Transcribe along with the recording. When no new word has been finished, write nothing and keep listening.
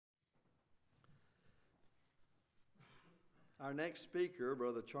Our next speaker,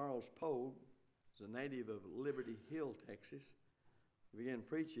 Brother Charles Pogue, is a native of Liberty Hill, Texas. He began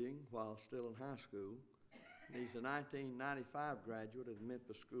preaching while still in high school. He's a 1995 graduate of the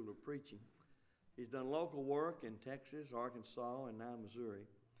Memphis School of Preaching. He's done local work in Texas, Arkansas, and now Missouri.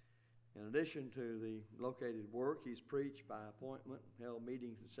 In addition to the located work, he's preached by appointment, held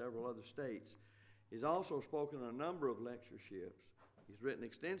meetings in several other states. He's also spoken on a number of lectureships. He's written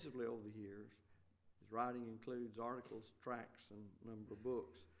extensively over the years. His writing includes articles, tracts, and a number of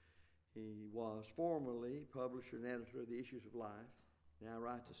books. He was formerly publisher and editor of the Issues of Life. Now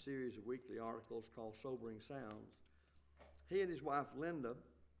writes a series of weekly articles called Sobering Sounds. He and his wife, Linda,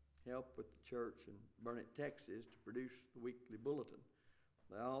 helped with the church in Burnett, Texas, to produce the weekly bulletin.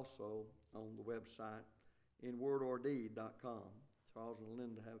 They also own the website inwordordeed.com. Charles and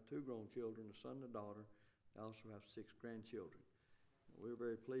Linda have 2 grown children, a son and a daughter. They also have 6 grandchildren. We're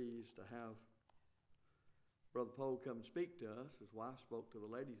very pleased to have Brother Pogue come and speak to us. His wife spoke to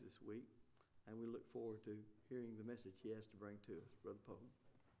the ladies this week, and we look forward to hearing the message he has to bring to us. Brother Pogue.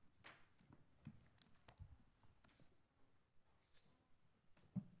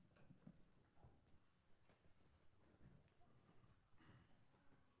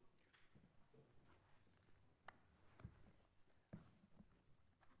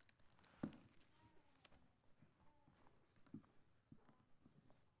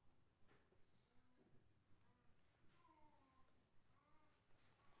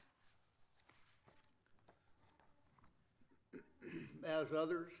 As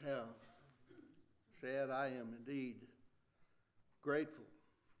others have said, I am indeed grateful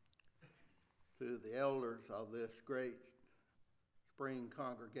to the elders of this great spring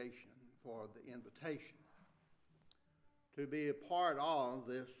congregation for the invitation to be a part of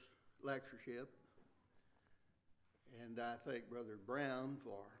this lectureship. And I thank Brother Brown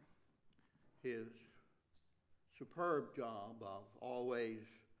for his superb job of always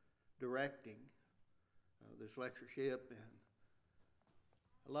directing this lectureship, and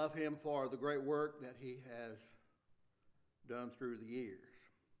I love him for the great work that he has done through the years.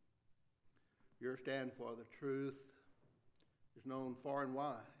 Your stand for the truth is known far and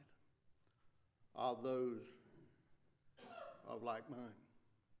wide of those of like mind.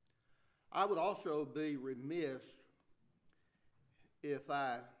 I would also be remiss if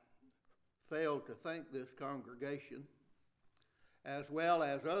I failed to thank this congregation, as well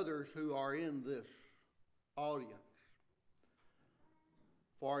as others who are in this audience,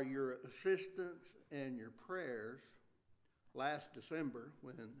 for your assistance and your prayers last December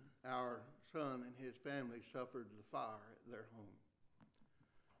when our son and his family suffered the fire at their home.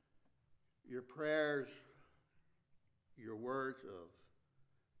 Your prayers, your words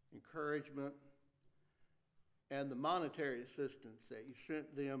of encouragement, and the monetary assistance that you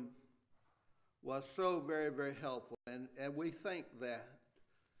sent them was so very, very helpful. And we think that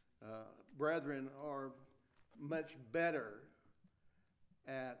brethren are much better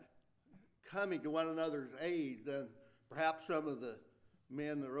at coming to one another's aid than perhaps some of the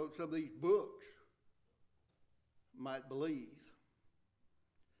men that wrote some of these books might believe.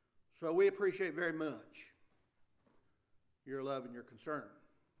 So we appreciate very much your love and your concern.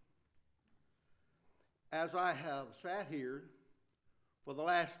 As I have sat here for the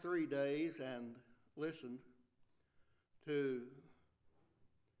last 3 days and listened to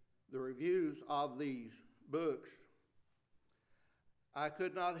the reviews of these books, I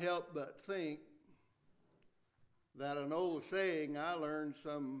could not help but think that an old saying I learned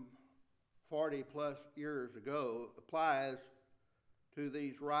some 40 plus years ago applies to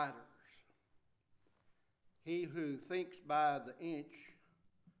these writers. He who thinks by the inch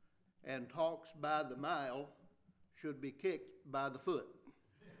and talks by the mile should be kicked by the foot.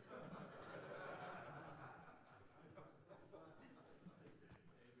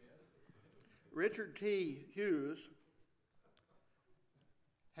 Richard T. Hughes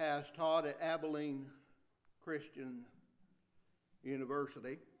has taught at Abilene Christian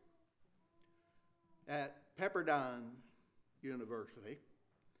University, at Pepperdine University.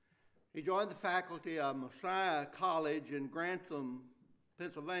 He joined the faculty of Messiah College in Grantham,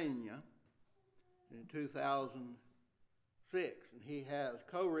 Pennsylvania in 2006. And he has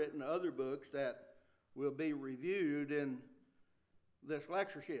co-written other books that will be reviewed in this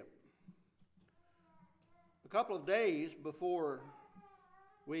lectureship. A couple of days before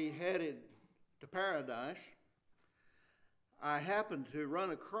we headed to Paradise, I happened to run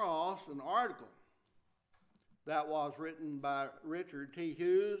across an article that was written by Richard T.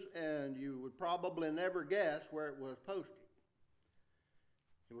 Hughes, and you would probably never guess where it was posted.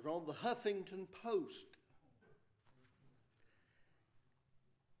 It was on the Huffington Post.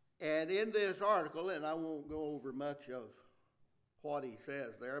 And in this article, and I won't go over much of what he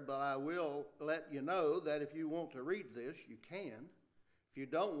says there, but I will let you know that if you want to read this, you can. If you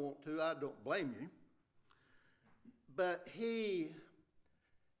don't want to, I don't blame you. But he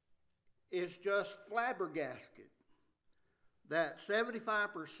is just flabbergasted that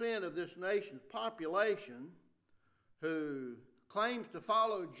 75% of this nation's population who claims to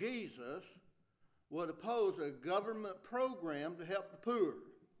follow Jesus would oppose a government program to help the poor.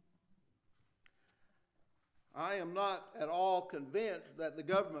 I am not at all convinced that the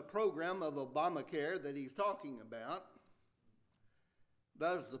government program of Obamacare that he's talking about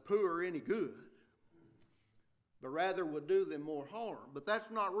does the poor any good, but rather would do them more harm. But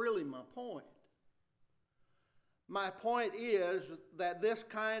that's not really my point. My point is that this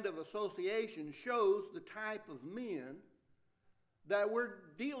kind of association shows the type of men that we're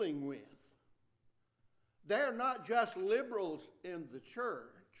dealing with. They're not just liberals in the church.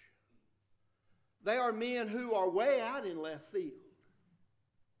 They are men who are way out in left field.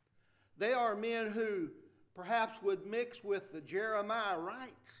 They are men who perhaps would mix with the Jeremiah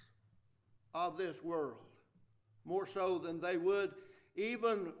rights of this world, more so than they would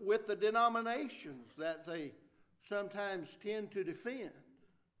even with the denominations that they sometimes tend to defend.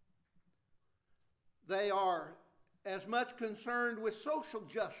 They are as much concerned with social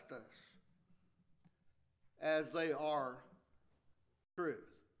justice as they are truth.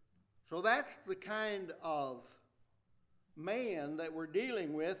 So that's the kind of man that we're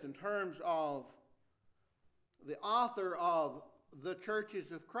dealing with in terms of the author of the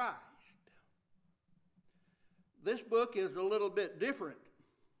Churches of Christ. This book is a little bit different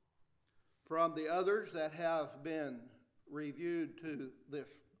from the others that have been reviewed to this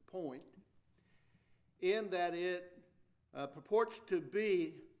point, in that it purports to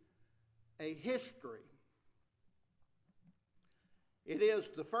be a history. It is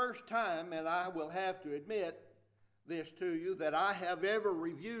the first time, and I will have to admit this to you, that I have ever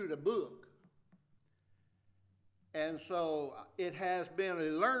reviewed a book. And so it has been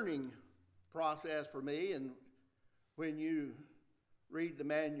a learning process for me, and when you read the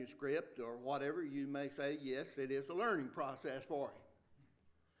manuscript or whatever, you may say, yes, it is a learning process for you.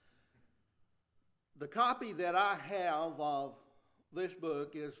 The copy that I have of this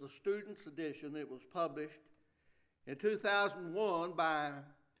book is the student's edition. It was published in 2001 by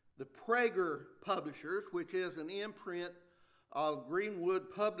the Pogue Publishers, which is an imprint of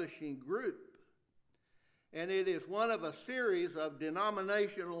Greenwood Publishing Group. And it is one of a series of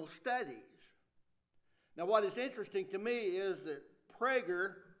denominational studies. Now, what is interesting to me is that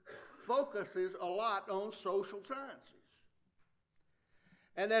Pogue focuses a lot on social sciences.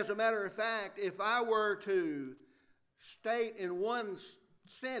 And as a matter of fact, if I were to state in one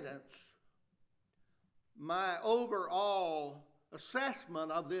sentence my overall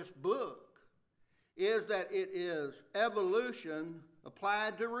assessment of this book, is that it is evolution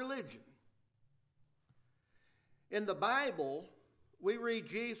applied to religion. In the Bible, we read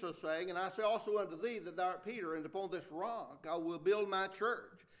Jesus saying, "And I say also unto thee that thou art Peter, and upon this rock I will build my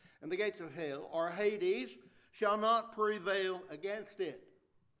church, and the gates of hell or Hades shall not prevail against it."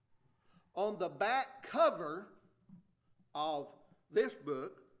 On the back cover of this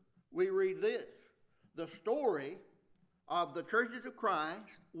book, we read this: the story of the Churches of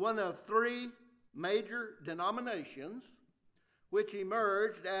Christ, one of three major denominations, which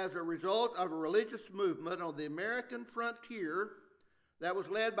emerged as a result of a religious movement on the American frontier that was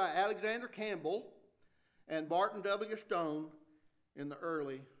led by Alexander Campbell and Barton W. Stone in the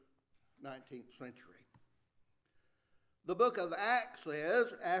early 19th century. The book of Acts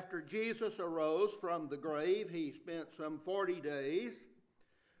says, after Jesus arose from the grave, he spent some 40 days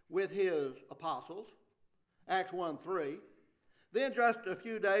with his apostles, Acts 1:3. Then just a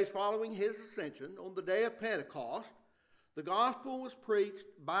few days following his ascension, on the day of Pentecost, the gospel was preached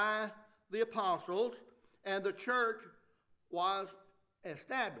by the apostles, and the church was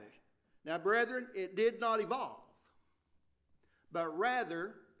established. Now, brethren, it did not evolve, but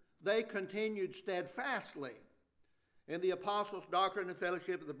rather they continued steadfastly in the apostles' doctrine and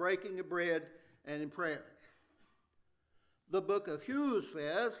fellowship, the breaking of bread, and in prayer. The book of Hughes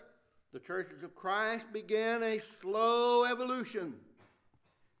says the Churches of Christ began a slow evolution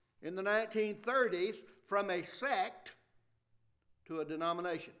in the 1930s from a sect to a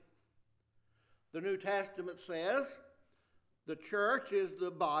denomination. The New Testament says the church is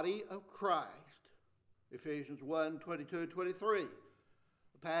the body of Christ. Ephesians 1:22-23.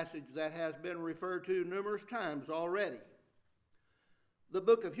 Passage that has been referred to numerous times already. The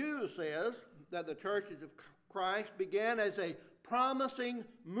book of Hughes says that the Churches of Christ began as a promising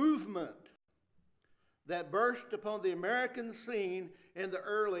movement that burst upon the American scene in the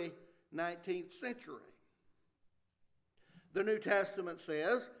early 19th century. The New Testament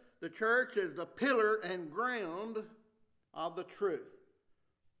says the church is the pillar and ground of the truth.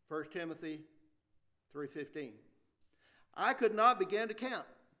 1 Timothy 3:15. I could not begin to count.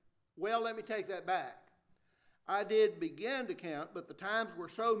 Well, let me take that back. I did begin to count, but the times were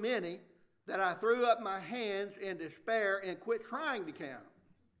so many that I threw up my hands in despair and quit trying to count.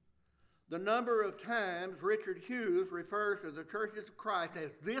 The number of times Richard Hughes refers to the churches of Christ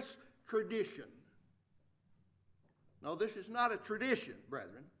as this tradition. No, this is not a tradition,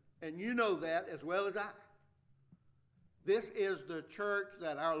 brethren, and you know that as well as I. This is the church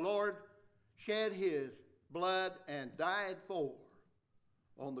that our Lord shed his blood and died for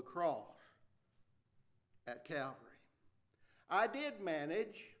on the cross at Calvary. I did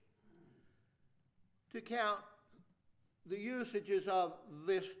manage to count the usages of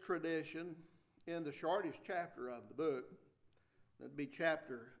this tradition in the shortest chapter of the book. That'd be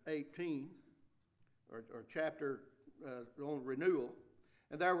chapter 18, or chapter on renewal.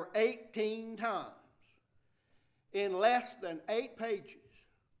 And there were 18 times in less than 8 pages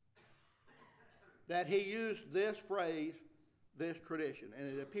that he used this phrase, this tradition.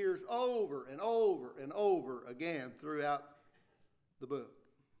 And it appears over and over and over again throughout the book.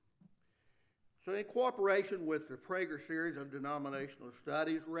 So in cooperation with the Prager series of denominational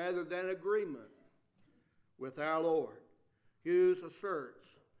studies, rather than agreement with our Lord, Hughes asserts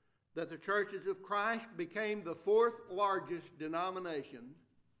that the churches of Christ became the 4th largest denomination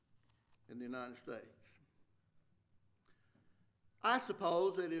in the United States. I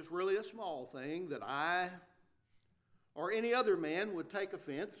suppose it is really a small thing that I or any other man would take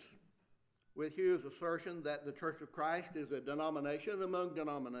offense with Hughes' assertion that the Church of Christ is a denomination among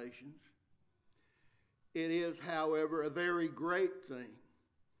denominations. It is, however, a very great thing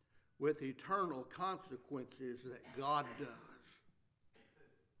with eternal consequences that God does.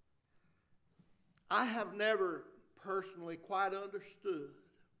 I have never personally quite understood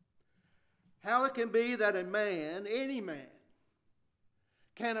how it can be that a man, any man,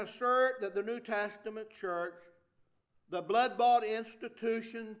 can assert that the New Testament church, the blood-bought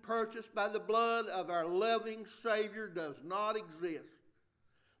institution purchased by the blood of our loving Savior, does not exist.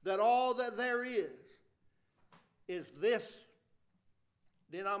 That all that there is this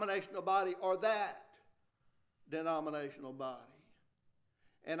denominational body or that denominational body.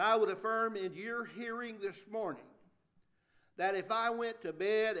 And I would affirm in your hearing this morning that if I went to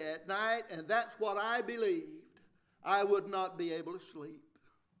bed at night and that's what I believed, I would not be able to sleep.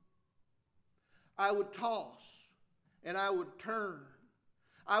 I would toss and I would turn.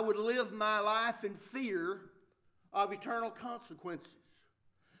 I would live my life in fear of eternal consequences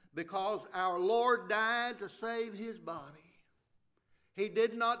because our Lord died to save his body. He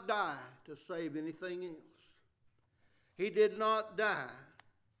did not die to save anything else. He did not die,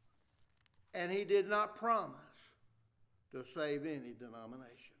 and he did not promise to save any denomination.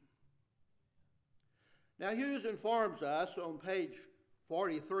 Now, Hughes informs us on page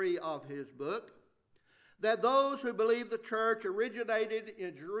 43 of his book that those who believe the church originated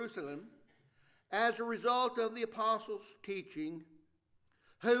in Jerusalem as a result of the apostles' teaching,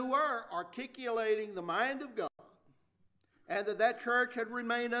 who were articulating the mind of God, and that church had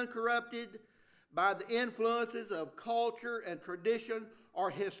remained uncorrupted by the influences of culture and tradition, are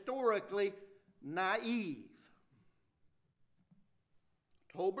historically naive.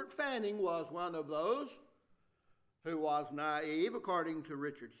 Tolbert Fanning was one of those who was naive, according to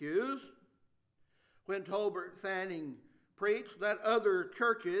Richard Hughes. When Tolbert Fanning preached that other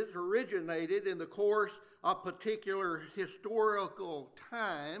churches originated in the course of particular historical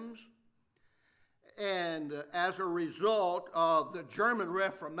times and as a result of the German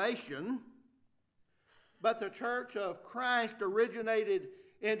Reformation, but the Church of Christ originated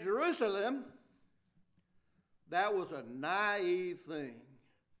in Jerusalem, that was a naive thing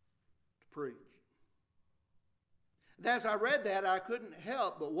to preach. And as I read that, I couldn't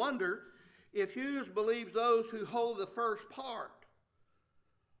help but wonder if Hughes believes those who hold the first part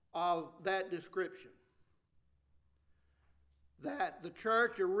of that description, that the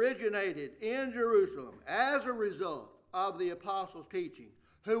church originated in Jerusalem as a result of the apostles' teaching,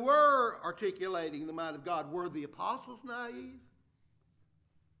 who were articulating the mind of God. Were the apostles naive?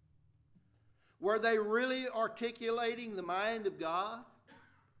 Were they really articulating the mind of God?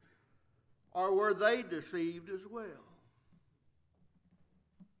 Or were they deceived as well?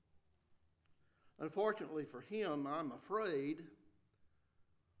 Unfortunately for him, I'm afraid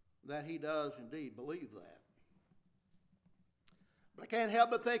that he does indeed believe that. But I can't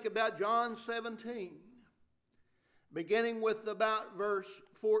help but think about John 17, beginning with about verse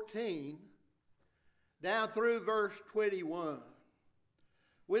 14, down through verse 21.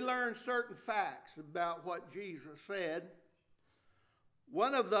 We learn certain facts about what Jesus said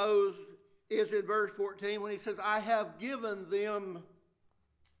One of those is in verse 14 when he says, I have given them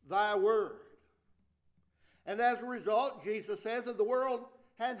thy word. And as a result, Jesus says that the world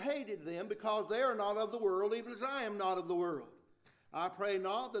hath hated them because they are not of the world, even as I am not of the world. I pray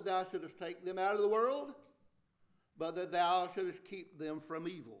not that thou shouldest take them out of the world, but that thou shouldest keep them from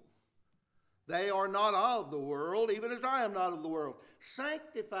evil. They are not of the world, even as I am not of the world.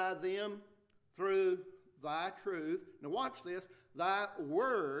 Sanctify them through thy truth. Now watch this. Thy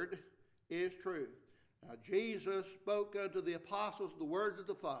word is truth. Now Jesus spoke unto the apostles the words of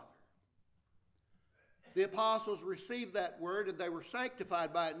the Father. The apostles received that word and they were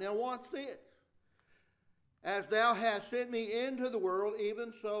sanctified by it. Now watch this. As thou hast sent me into the world,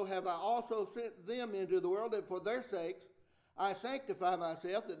 even so have I also sent them into the world, and for their sakes I sanctify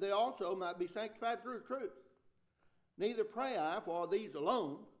myself, that they also might be sanctified through truth. Neither pray I for these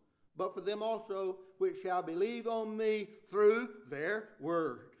alone, but for them also which shall believe on me through their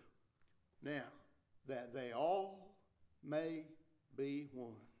word. Now, that they all may be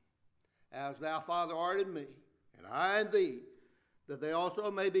one. As thou, Father, art in me, and I in thee, that they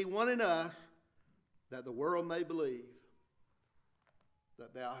also may be one in us, that the world may believe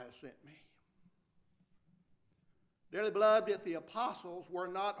that thou hast sent me. Dearly beloved, if the apostles were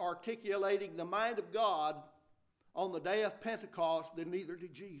not articulating the mind of God on the day of Pentecost, then neither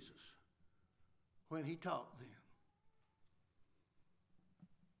did Jesus when he taught them.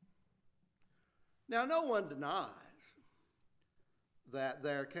 Now, no one denies that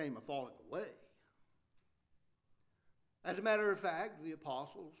there came a falling away. As a matter of fact, the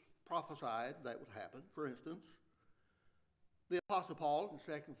apostles prophesied that would happen. For instance, the Apostle Paul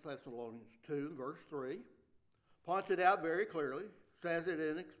in 2 Thessalonians 2, verse 3, points it out very clearly, says it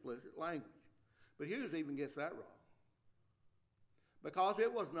in explicit language. But Hughes even gets that wrong. Because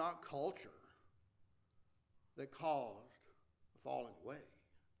it was not culture that caused the falling away.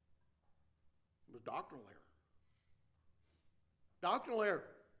 It was doctrinal error. Doctrinal error.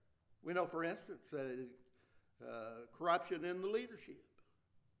 We know, for instance, that it is corruption in the leadership.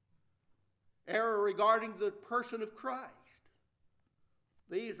 Error regarding the person of Christ.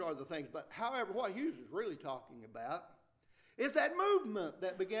 These are the things. But however, what Hughes is really talking about is that movement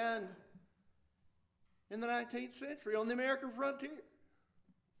that began in the 19th century on the American frontier.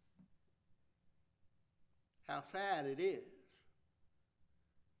 How sad it is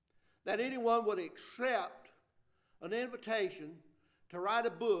that anyone would accept an invitation to write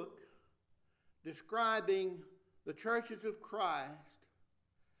a book describing the churches of Christ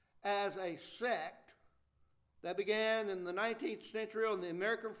as a sect that began in the 19th century on the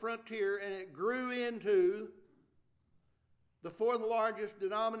American frontier, and it grew into the fourth largest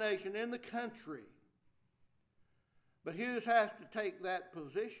denomination in the country. But Hughes has to take that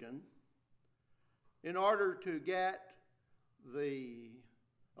position in order to get the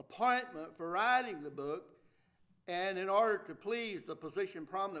appointment for writing the book, and in order to please the position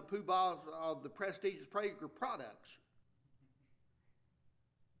prominent poobahs of the prestigious Prager products.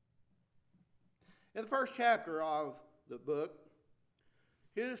 In the first chapter of the book,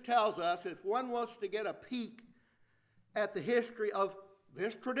 Hughes tells us if one wants to get a peek at the history of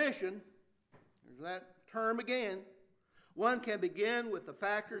this tradition, there's that term again, one can begin with the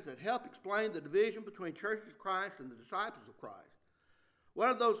factors that help explain the division between churches of Christ and the disciples of Christ. One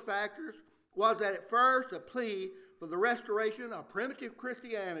of those factors was that at first a plea for the restoration of primitive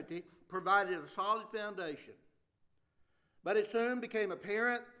Christianity provided a solid foundation. But it soon became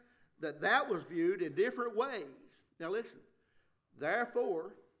apparent that was viewed in different ways. Now listen,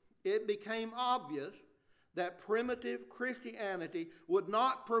 therefore it became obvious that primitive Christianity would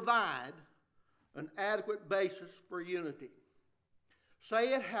not provide an adequate basis for unity.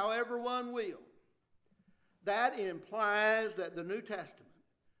 Say it however one will. That implies that the New Testament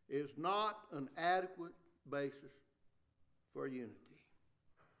is not an adequate basis for unity.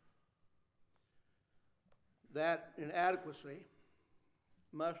 That inadequacy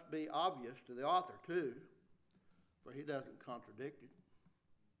must be obvious to the author too, for he doesn't contradict it.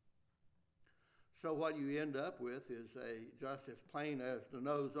 So what you end up with is just as plain as the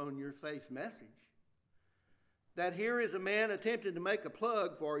nose on your face message, that here is a man attempting to make a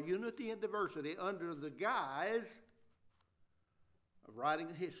plug for unity and diversity under the guise of writing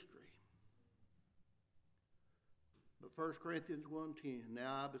a history. But 1 Corinthians 1:10,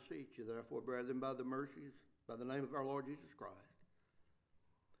 now I beseech you, therefore, brethren, by the mercies, by the name of our Lord Jesus Christ,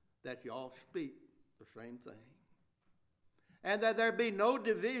 that you all speak the same thing. And that there be no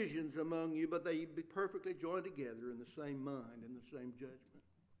divisions among you, but that you be perfectly joined together in the same mind and the same judgment.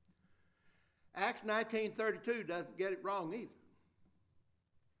 Acts 19:32 doesn't get it wrong either.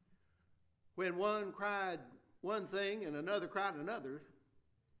 When one cried one thing and another cried another,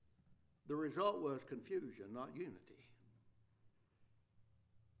 The result was confusion, not unity.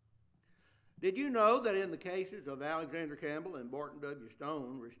 Did you know that in the cases of Alexander Campbell and Barton W.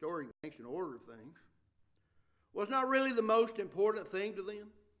 Stone, restoring the ancient order of things was not really the most important thing to them?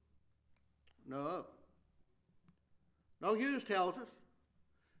 No. No, Hughes tells us.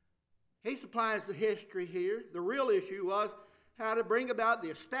 He supplies the history here. The real issue was how to bring about the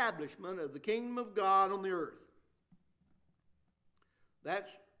establishment of the kingdom of God on the earth. That's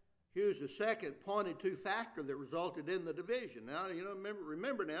Hughes' second pointed to factor that resulted in the division. Now,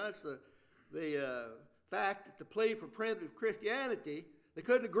 remember now, it's the fact that the plea for primitive Christianity, they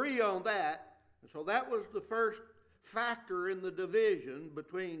couldn't agree on that. And so that was the first factor in the division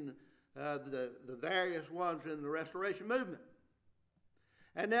between the various ones in the Restoration movement.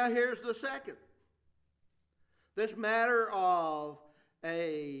 And now here's the second. This matter of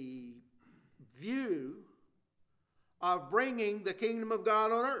a view of bringing the kingdom of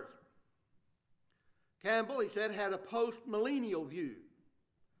God on earth. Campbell, he said, had a post-millennial view.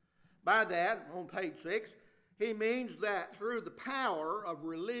 By that, on page 6, he means that through the power of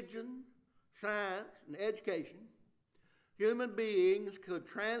religion, science, and education, human beings could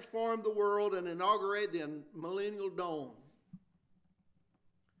transform the world and inaugurate the millennial dawn.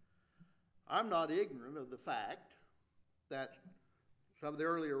 I'm not ignorant of the fact that some of the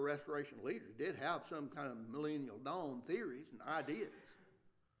earlier Restoration leaders did have some kind of millennial dawn theories and ideas.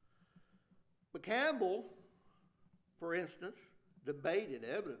 But Campbell, for instance, debated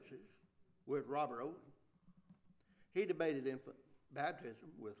evidences with Robert Owen. He debated infant baptism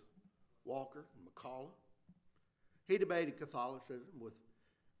with Walker and McCullough. He debated Catholicism with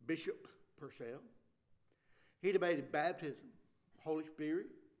Bishop Purcell. He debated baptism, Holy Spirit,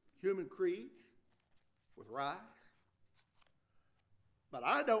 human creeds with Rice. But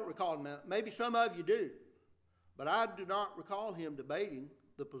I don't recall, maybe some of you do, but I do not recall him debating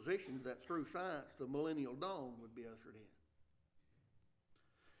the position that through science the millennial dawn would be ushered in.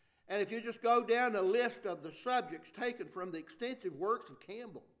 And if you just go down a list of the subjects taken from the extensive works of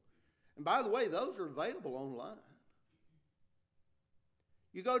Campbell, and by the way, those are available online.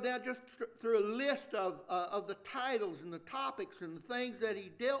 You go down just through a list of the titles and the topics and the things that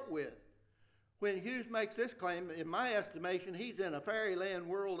he dealt with. When Hughes makes this claim, in my estimation, he's in a fairyland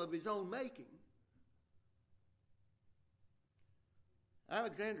world of his own making.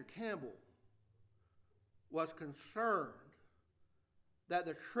 Alexander Campbell was concerned that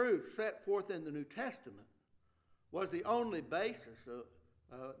the truth set forth in the New Testament was the only basis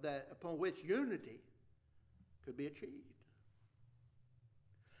upon which unity could be achieved.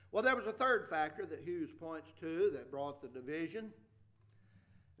 Well, there was a third factor that Hughes points to that brought the division,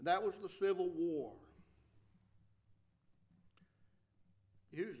 and that was the Civil War.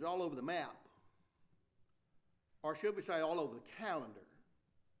 Hughes is all over the map, or should we say all over the calendar.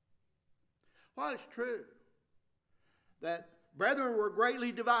 While it's true that brethren were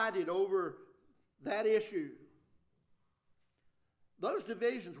greatly divided over that issue, those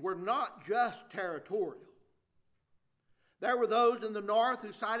divisions were not just territorial. There were those in the north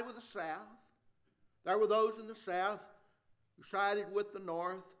who sided with the south. There were those in the south who sided with the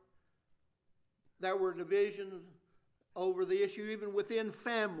north. There were divisions over the issue even within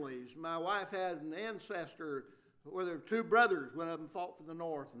families. My wife had an ancestor where there were two brothers. One of them fought for the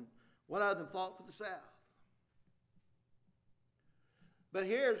north and one of them fought for the south. But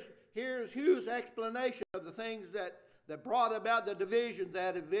here's Hughes' explanation of the things that brought about the division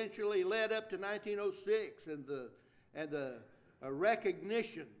that eventually led up to 1906 and the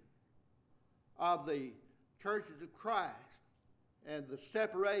recognition of the churches of Christ and the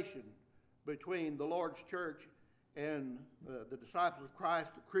separation between the Lord's church and the disciples of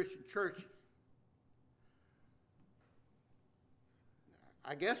Christ, the Christian churches.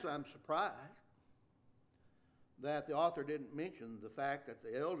 I guess I'm surprised that the author didn't mention the fact that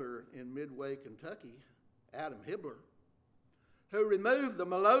the elder in Midway, Kentucky, Adam Hibbler, who removed the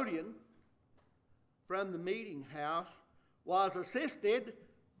melodeon from the meeting house, was assisted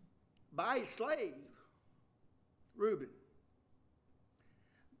by his slave, Reuben.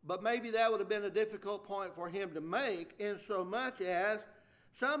 But maybe that would have been a difficult point for him to make, in so much as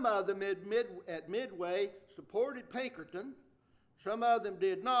some of them at Midway supported Pinkerton, some of them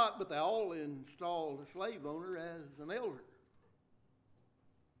did not, but they all installed a slave owner as an elder.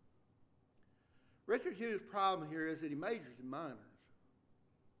 Richard Hughes' problem here is that he majors in minors.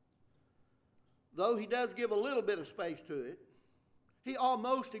 Though he does give a little bit of space to it, he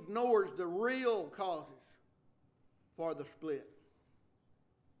almost ignores the real causes for the split.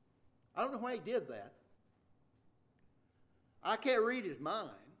 I don't know why he did that. I can't read his mind.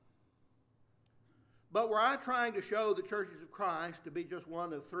 But were I trying to show the Churches of Christ to be just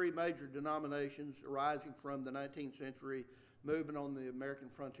one of three major denominations arising from the 19th century movement on the American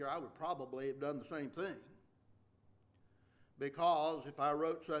frontier, I would probably have done the same thing. Because if I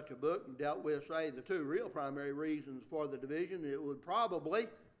wrote such a book and dealt with, say, the two real primary reasons for the division, it would probably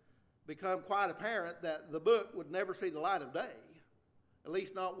become quite apparent that the book would never see the light of day, at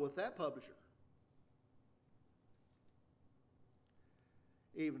least not with that publisher.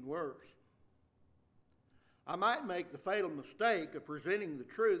 Even worse, I might make the fatal mistake of presenting the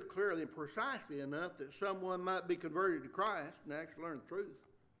truth clearly and precisely enough that someone might be converted to Christ and actually learn the truth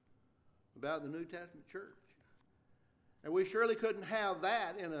about the New Testament church. And we surely couldn't have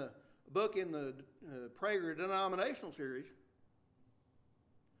that in a book in the Prager denominational series.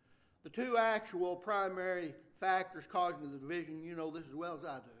 The two actual primary factors causing the division, you know this as well as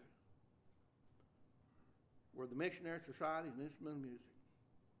I do, were the Missionary Society and instrumental music.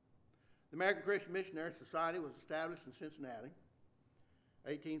 The American Christian Missionary Society was established in Cincinnati,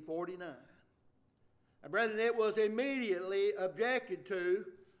 1849. And brethren, it was immediately objected to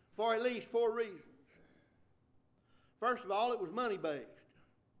for at least 4 reasons. First of all, it was money-based.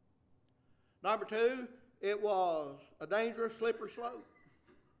 Number 2, it was a dangerous, slippery slope.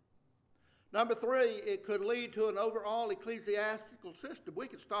 Number 3, it could lead to an overall ecclesiastical system. We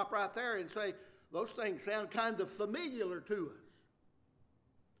could stop right there and say, those things sound kind of familiar to us.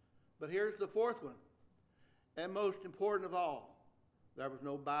 But here's the 4th one, and most important of all, there was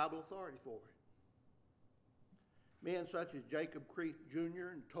no Bible authority for it. Men such as Jacob Creeth Jr.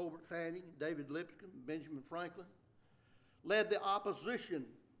 and Tolbert Fanning, David Lipscomb, and Benjamin Franklin led the opposition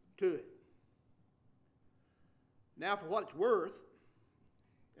to it. Now, for what it's worth,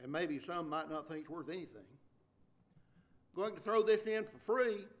 and maybe some might not think it's worth anything, I'm going to throw this in for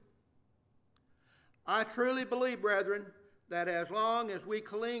free. I truly believe, brethren, that as long as we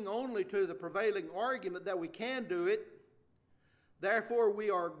cling only to the prevailing argument that we can do it, therefore we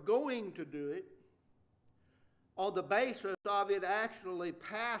are going to do it, on the basis of it actually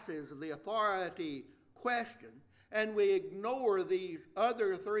passes the authority question, and we ignore these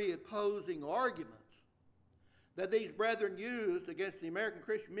other 3 opposing arguments that these brethren used against the American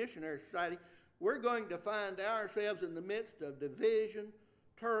Christian Missionary Society, we're going to find ourselves in the midst of division,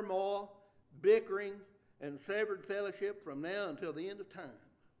 turmoil, bickering, and severed fellowship from now until the end of time.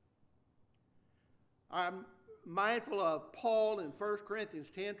 I'm mindful of Paul in 1 Corinthians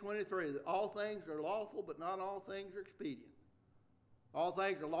 10:23, that all things are lawful, but not all things are expedient. All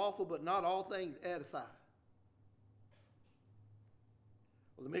things are lawful, but not all things edify.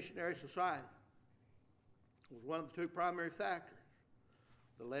 Well, the Missionary Society was one of the 2 primary factors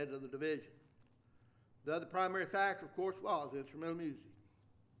that led to the division. The other primary factor, of course, was instrumental music.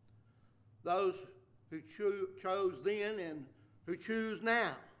 Those who chose then and who choose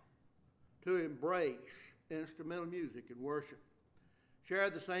now to embrace instrumental music and worship share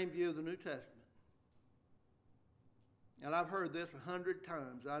the same view of the New Testament. And I've heard this 100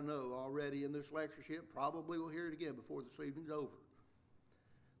 times, I know, already in this lectureship. Probably will hear it again before this evening's over.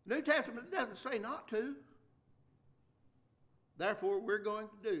 The New Testament doesn't say not to. Therefore, we're going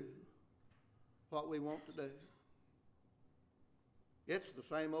to do what we want to do. It's the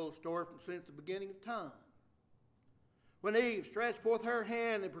same old story from since the beginning of time. When Eve stretched forth her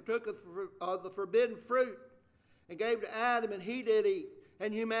hand and partook of the forbidden fruit and gave to Adam, and he did eat,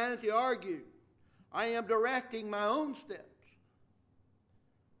 and humanity argued, I am directing my own steps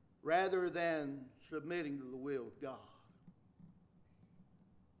rather than submitting to the will of God.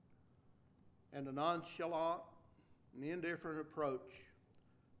 And a nonchalant and indifferent approach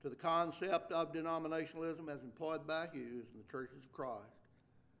to the concept of denominationalism as employed by Hughes in the Churches of Christ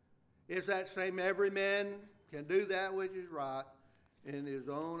is that same every man can do that which is right in his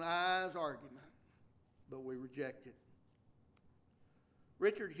own eyes argument, but we reject it.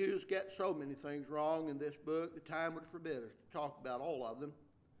 Richard Hughes gets so many things wrong in this book, the time would forbid us to talk about all of them.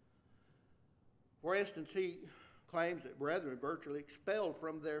 For instance, he claims that brethren virtually expelled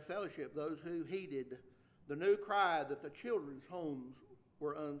from their fellowship those who heeded the new cry that the children's homes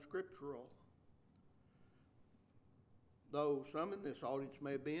were unscriptural. Though some in this audience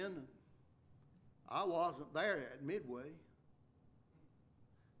may have been, I wasn't there at Midway.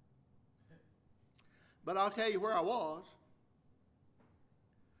 But I'll tell you where I was.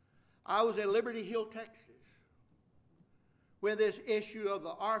 I was in Liberty Hill, Texas, when this issue of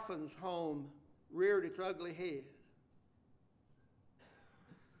the orphans' home reared its ugly head.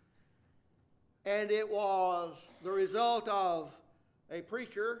 And it was the result of a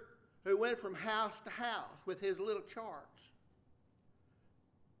preacher who went from house to house with his little charts,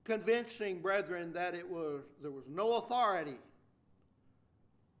 convincing brethren that there was no authority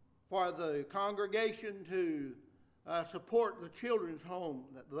for the congregation to support the children's home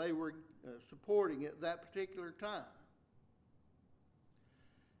that they were supporting at that particular time.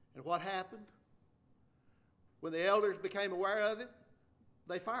 And what happened? When the elders became aware of it,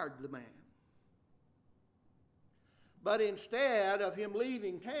 they fired the man. But instead of him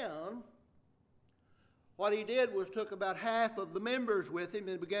leaving town, what he did was took about half of the members with him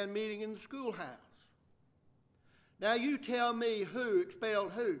and began meeting in the schoolhouse. Now you tell me who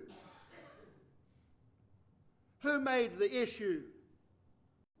expelled who. Who made the issue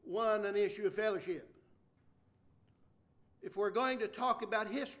one an issue of fellowship? If we're going to talk about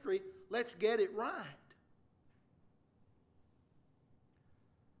history, let's get it right.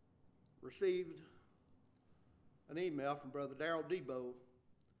 Received an email from Brother Darrell Debo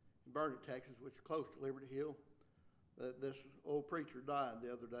in Burnet, Texas, which is close to Liberty Hill, that this old preacher died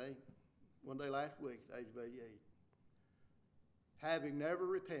the other day, one day last week, at the age of 88. Having never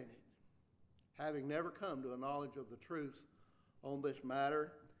repented, having never come to a knowledge of the truth on this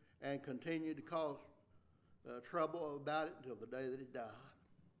matter, and continued to cause trouble about it until the day that he died.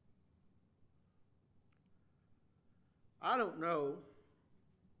 I don't know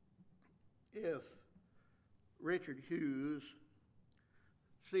if Richard Hughes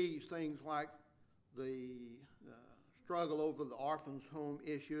sees things like the struggle over the orphans' home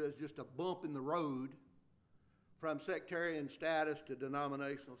issue as just a bump in the road from sectarian status to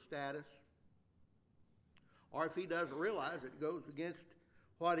denominational status, or if he doesn't realize it goes against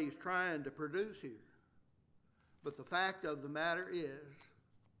what he's trying to produce here. But the fact of the matter is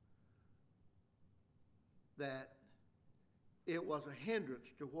that it was a hindrance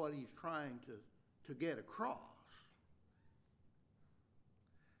to what he's trying to get across.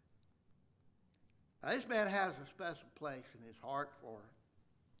 Now, this man has a special place in his heart for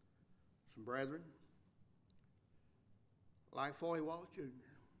some brethren like Foy Wallace Jr.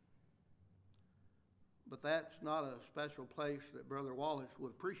 But that's not a special place that Brother Wallace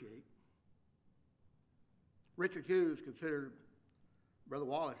would appreciate. Richard Hughes considered Brother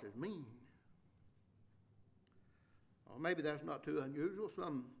Wallace as mean. Well, maybe that's not too unusual.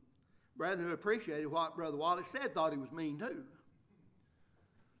 Some brethren who appreciated what Brother Wallace said thought he was mean too.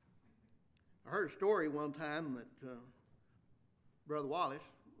 I heard a story one time that Brother Wallace,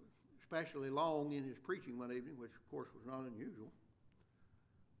 especially long in his preaching one evening, which of course was not unusual,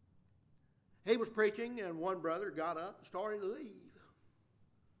 he was preaching and one brother got up and started to leave.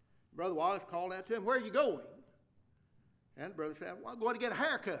 Brother Wallace called out to him, "Where are you going?" And the brother said, "Well, I'm going to get a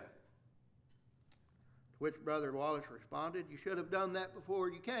haircut." To which Brother Wallace responded, "You should have done that before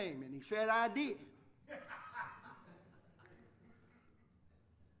you came." And he said, "I did."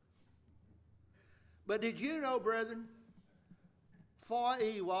 But did you know, brethren, Foy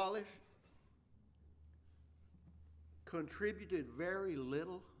E. Wallace contributed very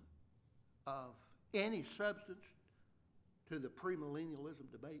little of any substance to the premillennialism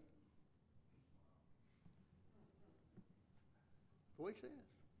debate? That's what he says.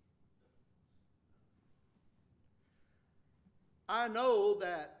 I know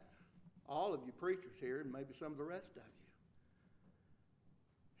that all of you preachers here, and maybe some of the rest of you,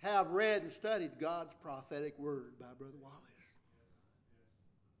 have read and studied God's prophetic word by Brother Wallace.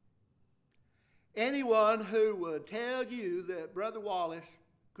 Anyone who would tell you that Brother Wallace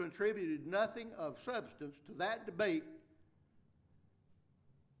contributed nothing of substance to that debate,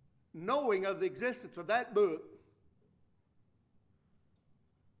 knowing of the existence of that book,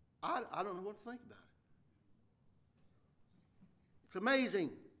 I don't know what to think about it. It's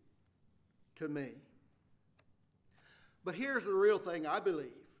amazing to me. But here's the real thing I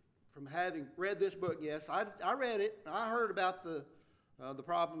believe from having read this book. Yes, I read it. I heard about the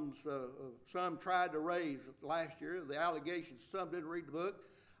problems some tried to raise last year, the allegations some didn't read the book.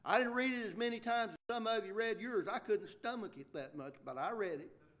 I didn't read it as many times as some of you read yours. I couldn't stomach it that much, but I read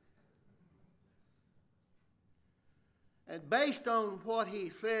it. And based on what he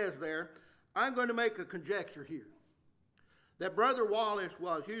says there, I'm going to make a conjecture here that Brother Wallace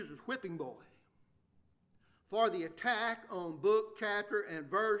was Hughes' whipping boy for the attack on book, chapter, and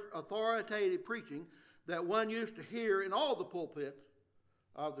verse authoritative preaching that one used to hear in all the pulpits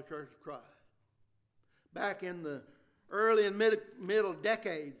of the Church of Christ back in the early and middle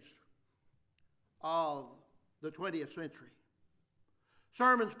decades of the 20th century.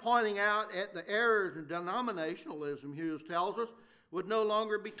 Sermons pointing out at the errors in denominationalism, Hughes tells us, would no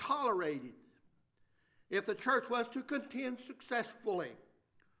longer be tolerated if the church was to contend successfully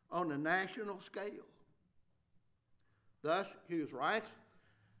on a national scale. Thus, Hughes writes,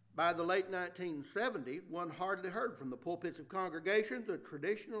 by the late 1970s, one hardly heard from the pulpits of congregations the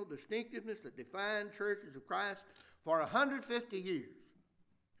traditional distinctiveness that defined churches of Christ for 150 years.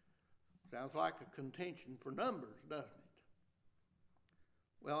 Sounds like a contention for numbers, doesn't it?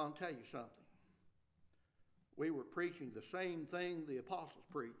 Well, I'll tell you something. We were preaching the same thing the apostles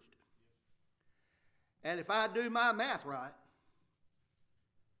preached. And if I do my math right,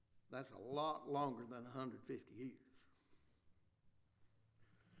 that's a lot longer than 150 years.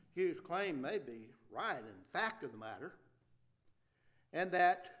 Hughes' claim may be right in the fact of the matter, and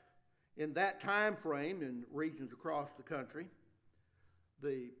that in that time frame in regions across the country,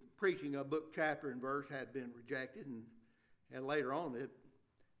 the preaching of book, chapter, and verse had been rejected, and later on it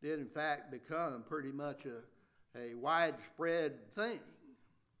did in fact become pretty much a widespread thing.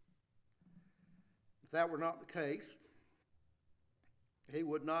 If that were not the case, he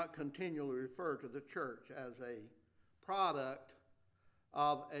would not continually refer to the church as a product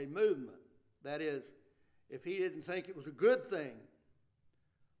of a movement. That is, if he didn't think it was a good thing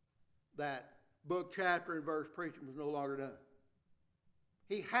that book, chapter, and verse preaching was no longer done.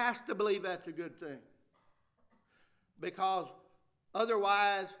 He has to believe that's a good thing, because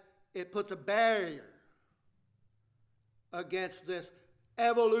otherwise it puts a barrier against this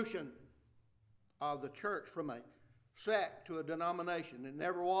evolution of the church from a sect to a denomination. It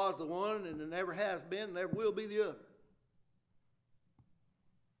never was the one, and it never has been, and never will be the other.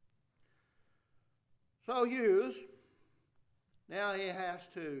 So Hughes, now he has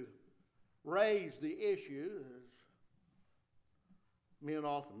to raise the issue, as men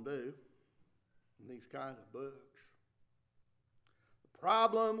often do in these kinds of books. The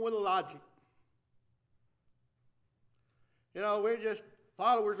problem with logic. You know, we're just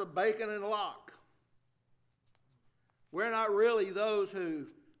followers of Bacon and Locke. We're not really those who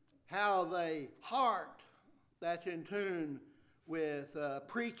have a heart that's in tune with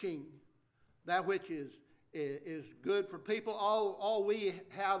preaching that which is good for people. All we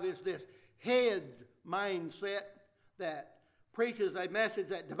have is this head mindset that preaches a message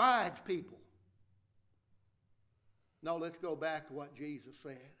that divides people. No, let's go back to what Jesus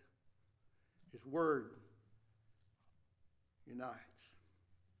said. His word unites.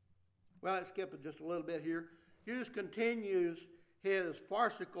 Well, let's skip it just a little bit here. Hughes continues his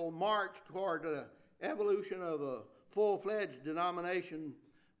farcical march toward the evolution of a full-fledged denomination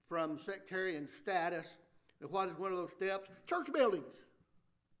from sectarian status. And what is one of those steps? Church buildings.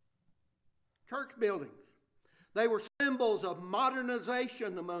 Church buildings. They were symbols of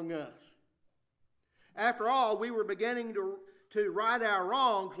modernization among us. After all, we were beginning to right our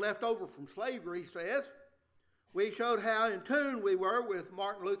wrongs left over from slavery, he says. We showed how in tune we were with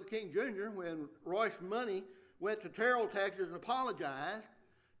Martin Luther King Jr. when Royce Money went to Terrell, Texas and apologized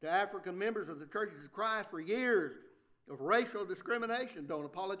to African members of the Churches of Christ for years of racial discrimination. Don't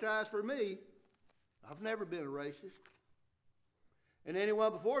apologize for me. I've never been a racist. And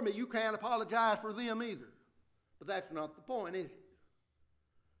anyone before me, you can't apologize for them either. But that's not the point, is it?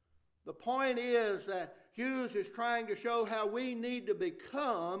 The point is that Hughes is trying to show how we need to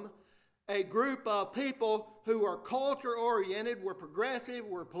become a group of people who are culture-oriented, we're progressive,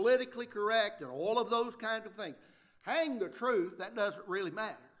 we're politically correct, and all of those kinds of things. Hang the truth, that doesn't really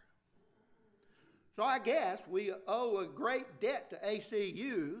matter. So I guess we owe a great debt to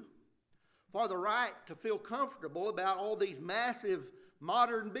ACU for the right to feel comfortable about all these massive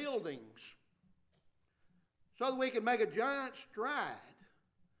modern buildings, so that we can make a giant stride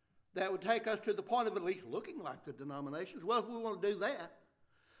that would take us to the point of at least looking like the denominations. Well, if we want to do that,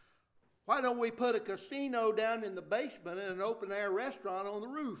 why don't we put a casino down in the basement and an open-air restaurant on the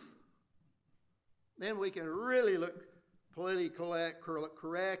roof? Then we can really look politically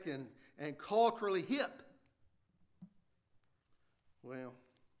correct and culturally hip. Well,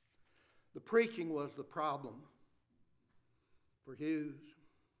 the preaching was the problem for Hughes.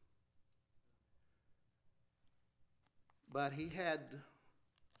 But he had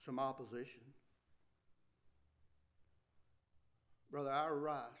some opposition. Brother Ira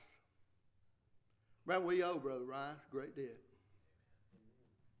Rice. Remember, we owe Brother Rice a great debt.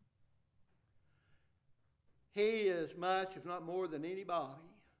 He, as much, if not more than anybody,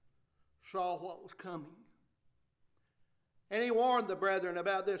 saw what was coming. And he warned the brethren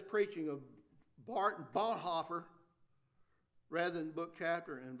about this preaching of Barton Bonhoeffer rather than book,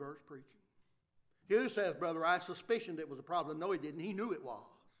 chapter, and verse preaching. Hughes says, Brother Rice suspicioned it was a problem. No, he didn't. He knew it was.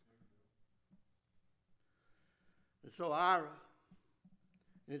 And so Ira,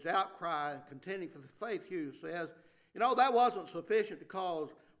 in his outcry and contending for the faith, Hughes says, you know, that wasn't sufficient to cause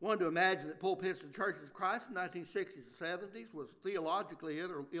one to imagine that pulpits of the Churches of Christ in the 1960s and 70s was theologically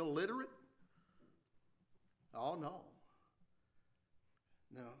illiterate. Oh, no.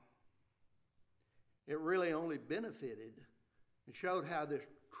 No. It really only benefited and showed how this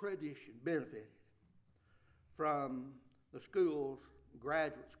tradition benefited from the schools,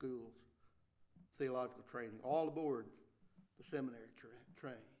 graduate schools theological training, all aboard the seminary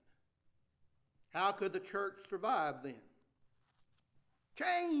train. How could the church survive then?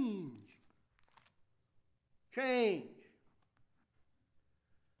 Change. Change.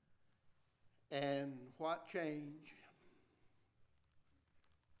 And what change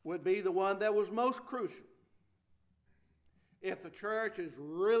would be the one that was most crucial if the church is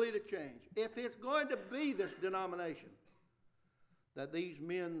really to change? If it's going to be this denomination that these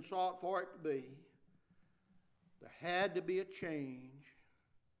men sought for it to be, there had to be a change.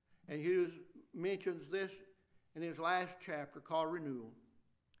 And Hughes mentions this in his last chapter called Renewal.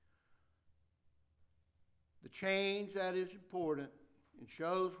 The change that is important and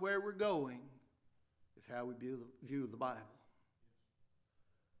shows where we're going is how we view the Bible.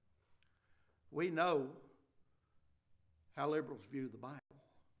 We know how liberals view the Bible.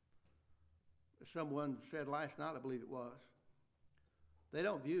 As someone said last night, I believe it was, they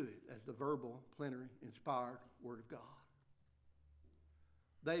don't view it as the verbal, plenary, inspired Word of God.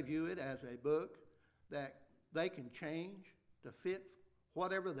 They view it as a book that they can change to fit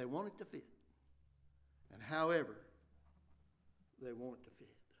whatever they want it to fit and however they want it to fit.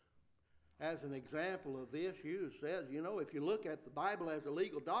 As an example of this, Hughes says, if you look at the Bible as a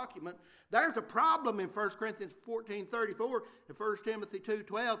legal document, there's a problem in 1 Corinthians 14:34 and 1 Timothy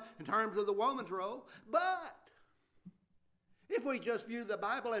 2:12 in terms of the woman's role. But if we just view the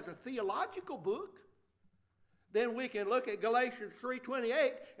Bible as a theological book, then we can look at Galatians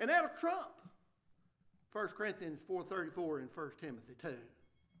 3:28 and that'll trump 1 Corinthians 4:34 and 1 Timothy 2.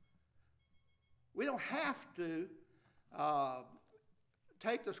 We don't have to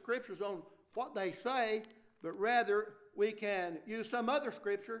take the scriptures on what they say, but rather we can use some other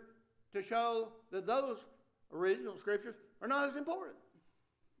scripture to show that those original scriptures are not as important.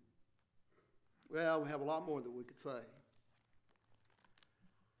 Well, we have a lot more that we could say.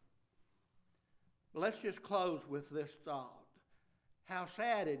 But let's just close with this thought. How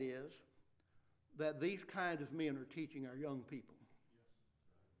sad it is that these kinds of men are teaching our young people.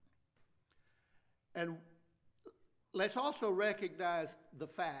 And let's also recognize the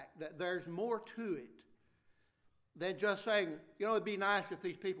fact that there's more to it than just saying, it'd be nice if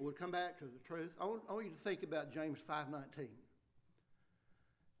these people would come back to the truth. I want you to think about James 5:19.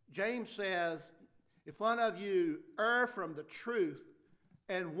 James says, if one of you err from the truth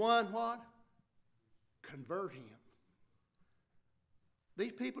and one what? Convert him.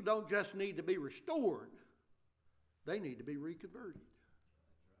 These people don't just need to be restored. They need to be reconverted.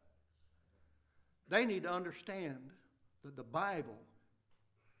 They need to understand that the Bible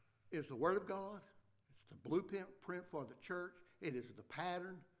is the Word of God. It's the blueprint for the church. It is the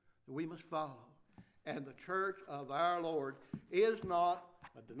pattern that we must follow. And the church of our Lord is not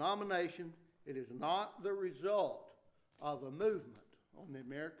a denomination. It is not the result of a movement on the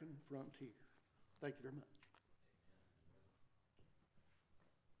American frontier. Thank you very much.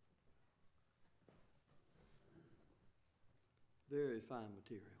 Very fine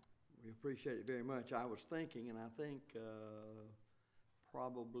material. We appreciate it very much. I was thinking, and I think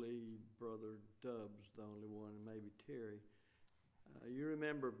probably Brother Dubb's the only one, and maybe Terry. You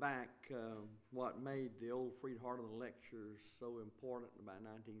remember back what made the old Freed-Hardeman lectures so important about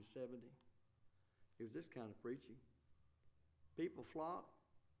 1970? It was this kind of preaching. People flocked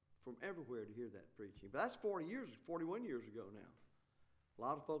from everywhere to hear that preaching. But that's 41 years ago now. A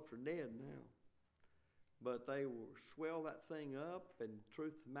lot of folks are dead now. But they will swell that thing up, and the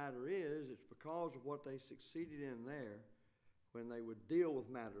truth of the matter is, it's because of what they succeeded in there when they would deal with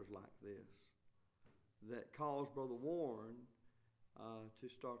matters like this that caused Brother Warren to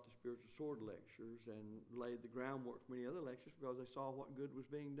start the spiritual sword lectures and laid the groundwork for many other lectures because they saw what good was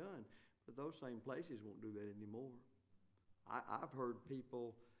being done. But those same places won't do that anymore. I've heard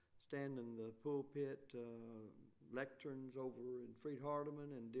people stand in the pulpit lecterns over in Freed-Hardeman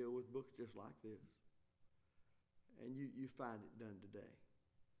and deal with books just like this. And you find it done today.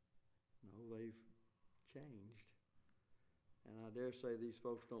 No, they've changed. And I dare say these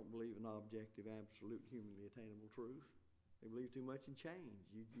folks don't believe in objective, absolute, humanly attainable truth. They believe too much in change.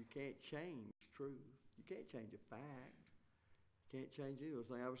 You can't change truth. You can't change a fact. You can't change any of those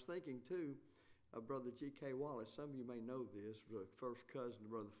things. I was thinking, too, of Brother G.K. Wallace. Some of you may know this, the first cousin to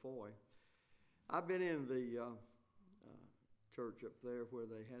Brother Foy. I've been in the church up there where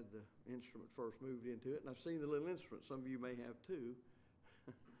they had the instrument first moved into it, and I've seen the little instrument. Some of you may have too.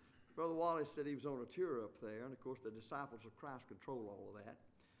 Brother Wallace said he was on a tour up there, and of course the disciples of Christ control all of that.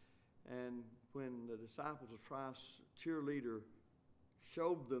 And when the disciples of Christ cheerleader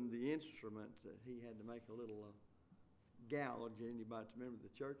showed them the instrument, that he had to make a little gouge in anybody to remember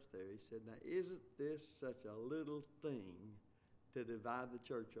the church there. He said, now isn't this such a little thing to divide the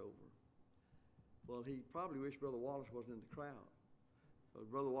church over? Well, he probably wished Brother Wallace wasn't in the crowd. So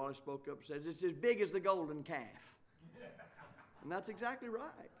Brother Wallace spoke up and said, "It's as big as the golden calf." And that's exactly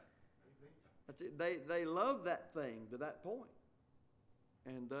right. That's it. They loved that thing to that point.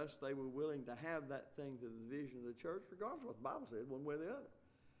 And thus they were willing to have that thing to the division of the church, regardless of what the Bible said, one way or the other.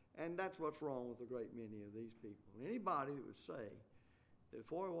 And that's what's wrong with a great many of these people. Anybody that would say that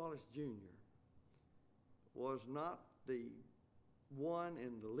Foy Wallace Jr. was not the one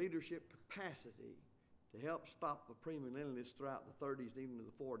in the leadership capacity to help stop the premillennialists throughout the 30s and even to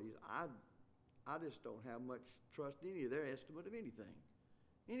the 40s, I just don't have much trust in any of their estimate of anything.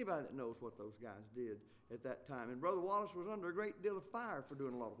 Anybody that knows what those guys did at that time. And Brother Wallace was under a great deal of fire for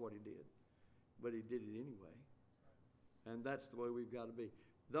doing a lot of what he did. But he did it anyway. And that's the way we've got to be.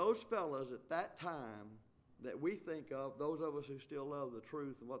 Those fellas at that time that we think of, those of us who still love the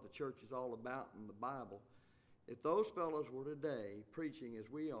truth and what the church is all about in the Bible, if those fellas were today preaching as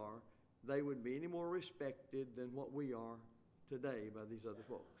we are, they wouldn't be any more respected than what we are today by these other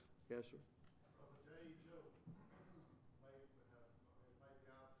folks. Yes, sir? Brother J. Joe made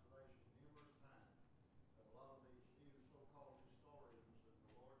the observation numerous times that a lot of these few so-called historians in the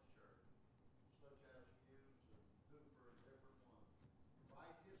Lord's church, such as Hughes and Hooper and different ones,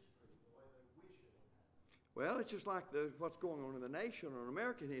 write history the way they wish it would happen. Well, it's just like what's going on in the nation or in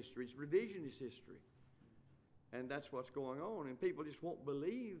American history. It's revisionist history. And that's what's going on. And people just won't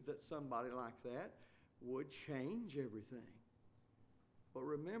believe that somebody like that would change everything. But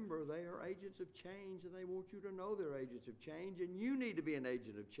remember, they are agents of change, and they want you to know they're agents of change, and you need to be an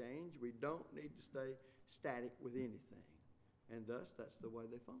agent of change. We don't need to stay static with anything. And thus, that's the way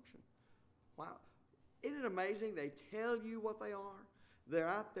they function. Wow. Isn't it amazing? They tell you what they are. They're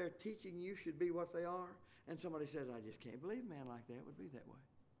out there teaching you should be what they are. And somebody says, "I just can't believe a man like that would be that way."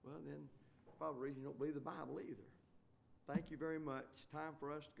 Well, then, probably the reason you don't believe the Bible either. Thank you very much. It's time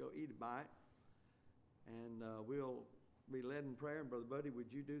for us to go eat a bite. And we'll be led in prayer. And Brother Buddy,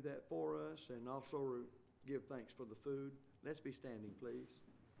 would you do that for us? And also give thanks for the food. Let's be standing, please.